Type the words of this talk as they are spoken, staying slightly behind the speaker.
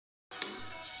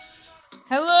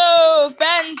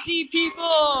fancy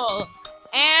people!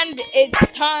 And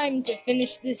it's time to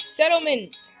finish this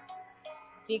settlement.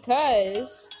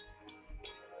 Because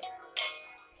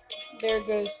there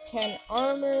goes 10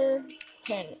 armor,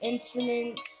 10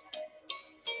 instruments,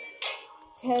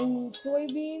 10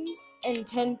 soybeans, and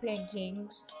 10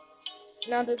 paintings.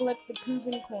 Now to collect the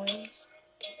Cuban coins.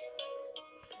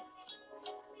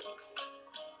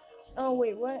 Oh,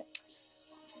 wait, what?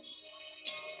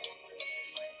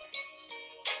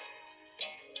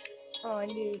 Oh, I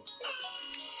need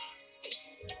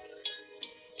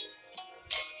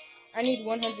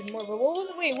 100 more, but what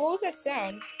was that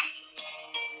sound?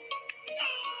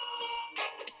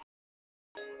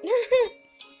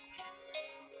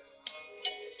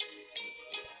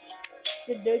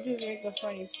 The dojos make a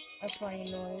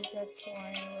funny noise, that's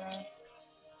why,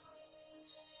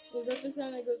 was that the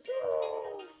sound that goes,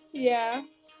 yeah.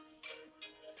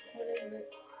 What is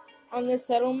it? On the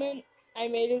settlement, I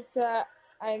made a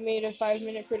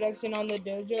 5-minute production on the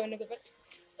dojo, and it goes like,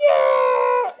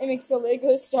 yeah! It makes the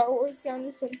Lego Star Wars sound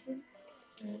or something.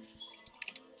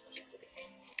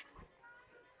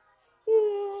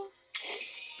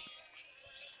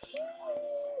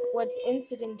 What's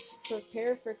incidents?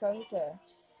 Prepare for Kunka.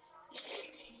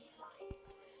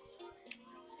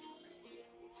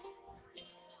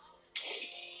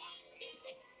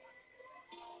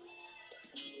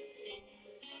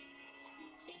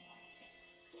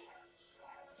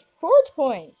 Forge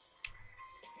points.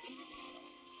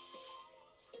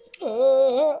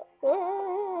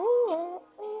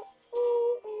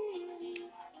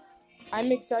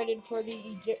 I'm excited for the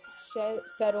Egypt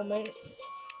settlement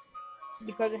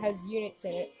because it has units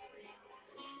in it.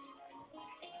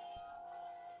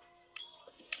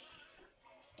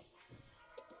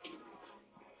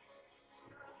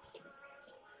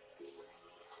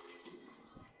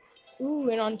 Ooh,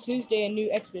 and on Tuesday a new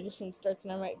expedition starts,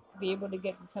 and I might be able to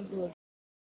get the Temple of.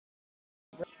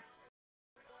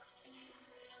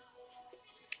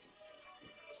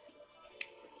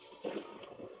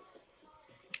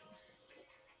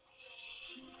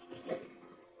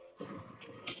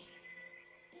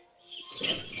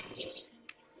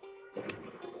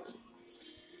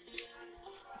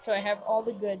 So I have all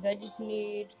the goods. I just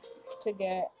need to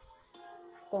get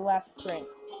the last print.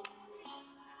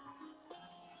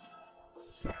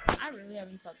 I really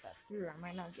haven't thought that through. I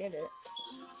might not get it.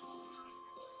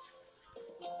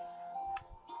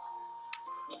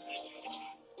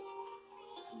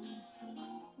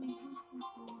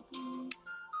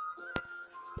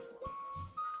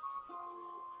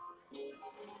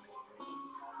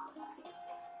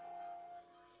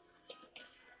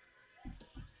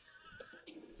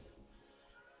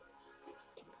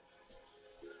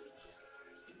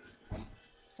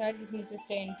 So I just need to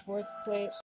stay in 4th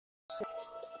place,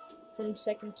 from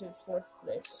 2nd to 4th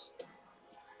place,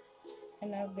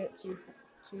 and I'll get two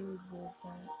gold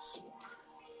points.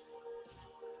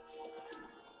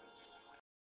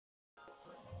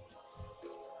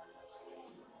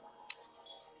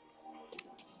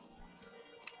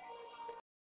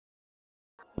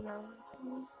 No.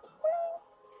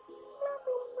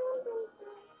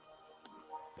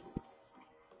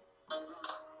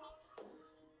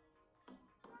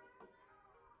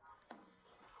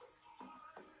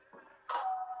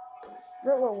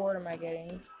 What reward am I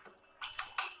getting?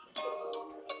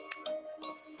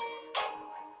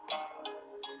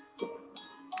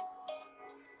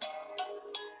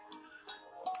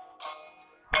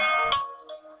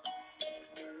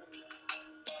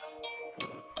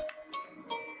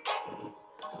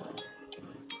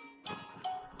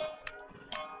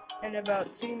 In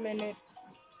about 2 minutes,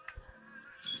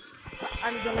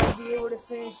 I'm gonna be able to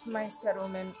finish my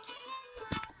settlement.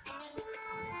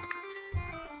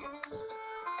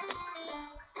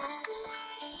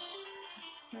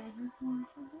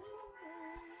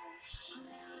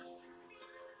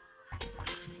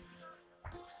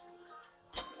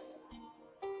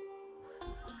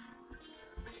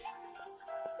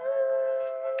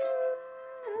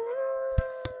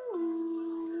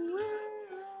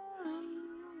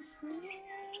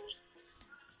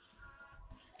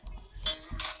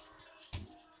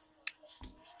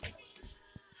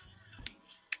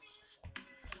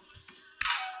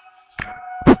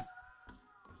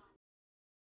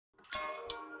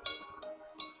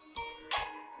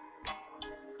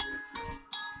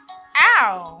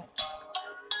 Ow!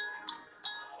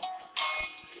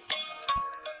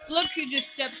 Look who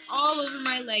just stepped all over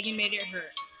my leg and made it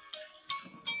hurt.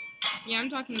 Yeah, I'm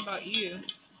talking about you.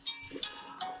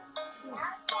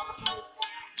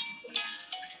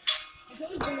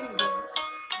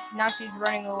 Now she's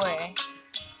running away.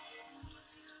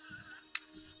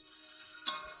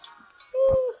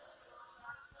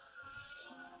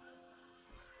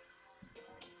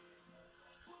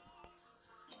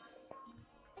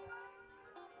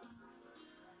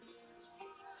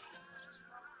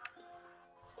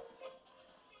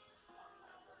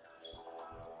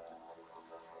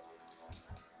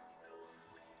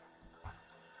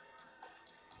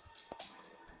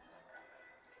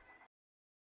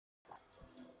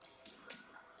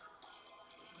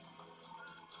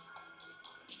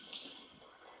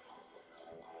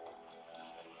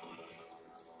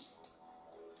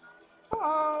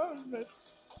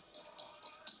 this.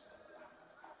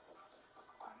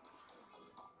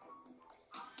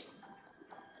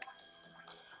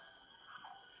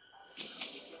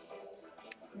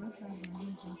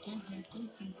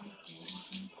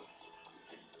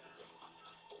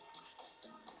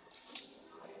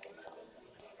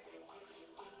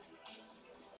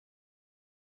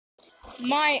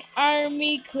 My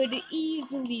army could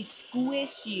easily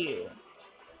squish you.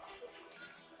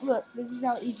 Look, this is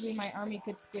how easily my army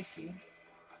could squish you.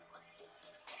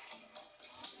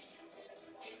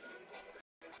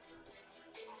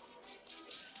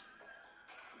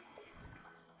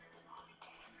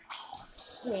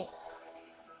 Wait.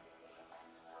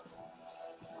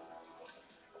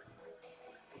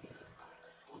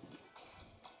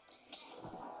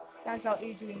 That's how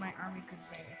easily my army could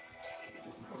raise.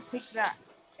 So take that,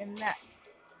 and that,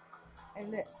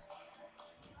 and this,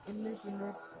 and this, and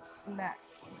this, and that.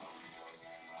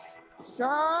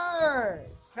 Sure!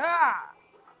 Ah!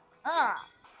 Ah!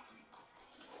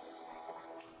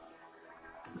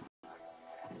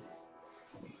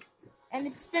 And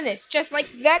it's finished, just like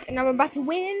that, and I'm about to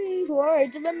win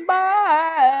towards the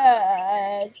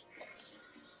boss.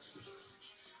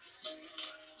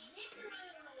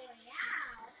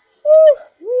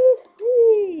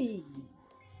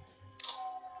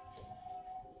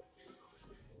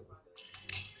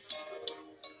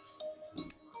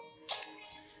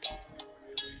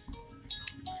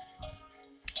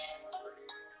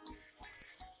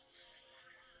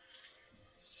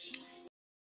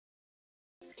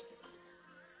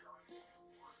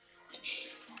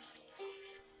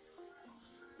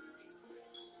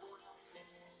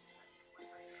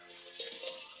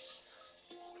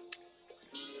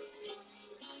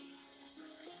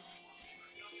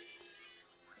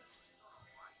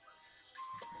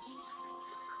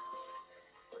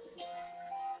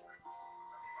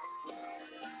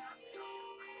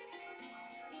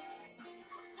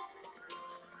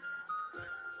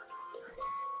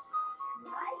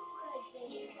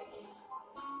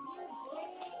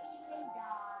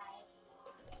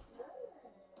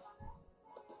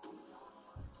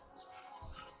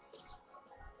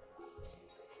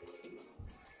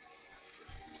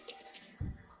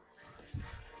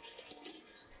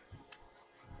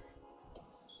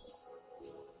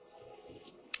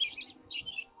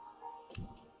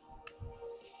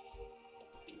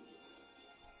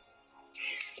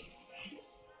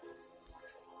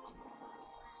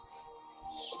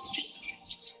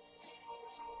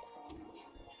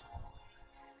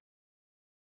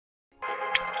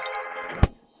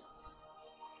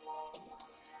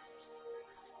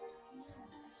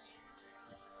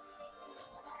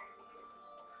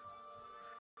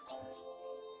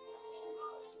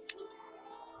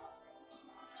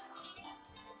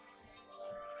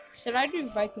 Should I do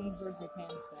Vikings or Japan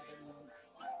settlement?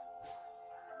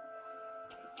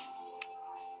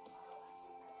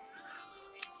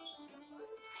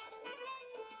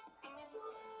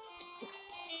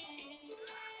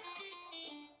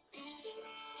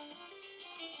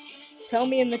 Tell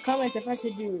me in the comments if I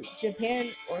should do Japan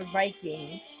or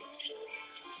Vikings.